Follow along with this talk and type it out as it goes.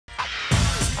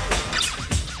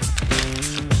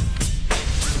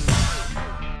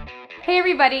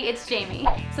everybody, it's Jamie.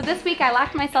 So this week I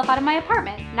locked myself out of my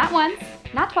apartment. Not once,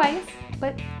 not twice,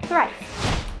 but thrice.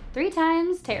 3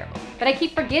 times, terrible. But I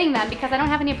keep forgetting them because I don't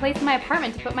have any place in my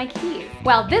apartment to put my keys.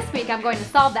 Well, this week I'm going to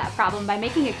solve that problem by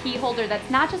making a key holder that's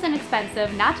not just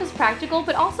inexpensive, not just practical,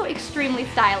 but also extremely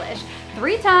stylish.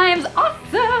 3 times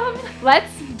awesome!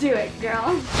 Let's do it,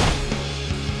 girl.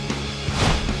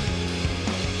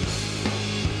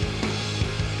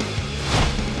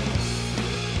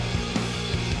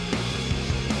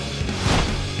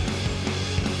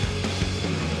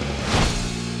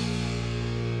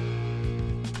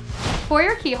 For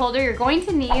your key holder, you're going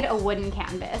to need a wooden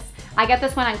canvas. I get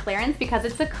this one on clearance because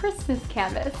it's a Christmas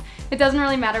canvas. It doesn't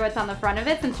really matter what's on the front of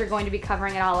it since you're going to be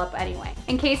covering it all up anyway.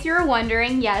 In case you were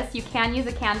wondering, yes, you can use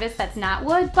a canvas that's not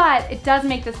wood, but it does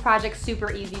make this project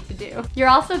super easy to do. You're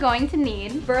also going to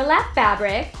need burlap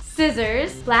fabric,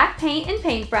 scissors, black paint and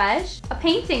paintbrush, a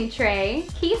painting tray,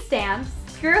 key stamps,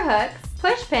 screw hooks,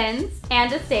 push pins,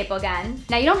 and a staple gun.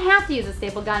 Now you don't have to use a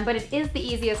staple gun, but it is the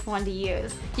easiest one to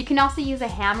use. You can also use a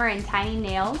hammer and tiny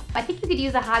nails. I think you could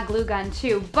use a hot glue gun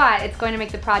too, but it's going to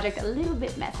make the project a little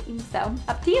bit messy, so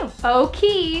up to you.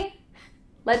 Okay.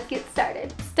 Let's get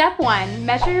started. Step 1,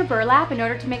 measure your burlap in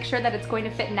order to make sure that it's going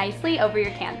to fit nicely over your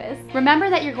canvas.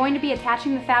 Remember that you're going to be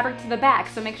attaching the fabric to the back,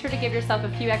 so make sure to give yourself a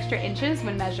few extra inches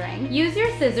when measuring. Use your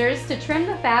scissors to trim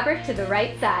the fabric to the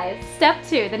right size. Step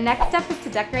 2, the next step is to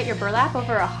decorate your burlap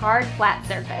over a hard, flat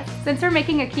surface. Since we're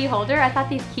making a key holder, I thought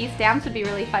these key stamps would be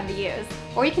really fun to use.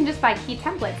 Or you can just buy key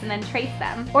templates and then trace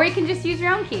them. Or you can just use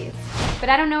your own keys. But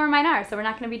I don't know where mine are, so we're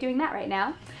not going to be doing that right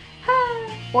now.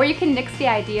 Or you can nix the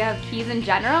idea of keys in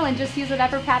general and just use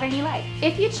whatever pattern you like.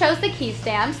 If you chose the key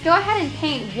stamps, go ahead and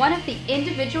paint one of the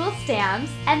individual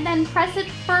stamps and then press it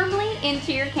firmly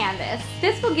into your canvas.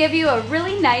 This will give you a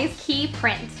really nice key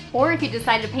print. Or if you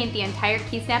decide to paint the entire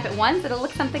key stamp at once, it'll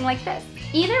look something like this.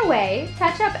 Either way,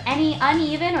 touch up any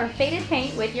uneven or faded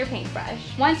paint with your paintbrush.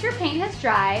 Once your paint has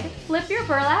dried, flip your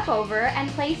burlap over and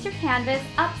place your canvas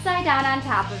upside down on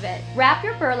top of it. Wrap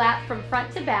your burlap from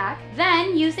front to back,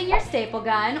 then using your staple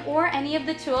gun or any of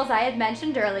the tools I had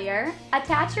mentioned earlier,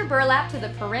 attach your burlap to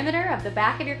the perimeter of the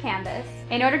back of your canvas.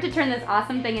 In order to turn this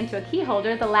awesome thing into a key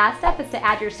holder, the last step is to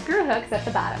add your screw hooks at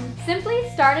the bottom. Simply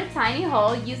start a tiny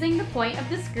hole using the point of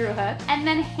the screw hook and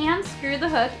then hand screw the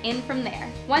hook in from there.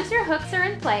 Once your hooks are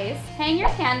in place, hang your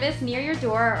canvas near your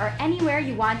door or anywhere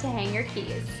you want to hang your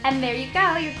keys. And there you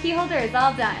go, your key holder is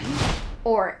all done.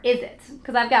 Or is it?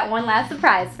 Because I've got one last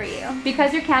surprise for you.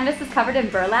 Because your canvas is covered in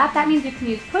burlap, that means you can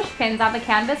use push pins on the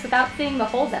canvas without seeing the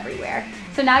holes everywhere.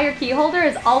 So now your key holder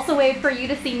is also a way for you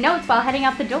to see notes while heading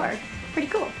out the door. Pretty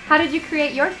cool. How did you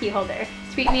create your key holder?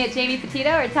 Tweet me at Jamie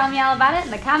Petito or tell me all about it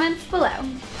in the comments below.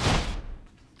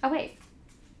 Oh wait.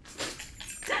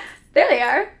 There they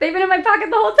are. They've been in my pocket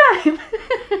the whole time.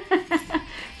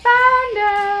 Found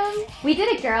them. We did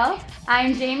it, girl.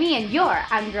 I'm Jamie and you're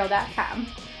on Gurl.com.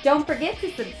 Don't forget to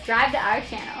subscribe to our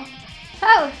channel.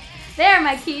 Oh, there are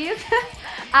my keys.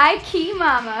 I key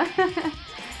mama.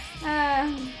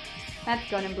 That's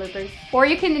going in bloopers. Or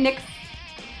you can nix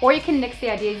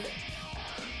the ideas.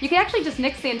 You can actually just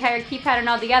nix the entire key pattern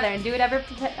all together and do whatever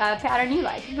pattern you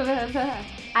like.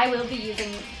 I will be using,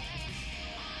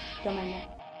 don't mind that.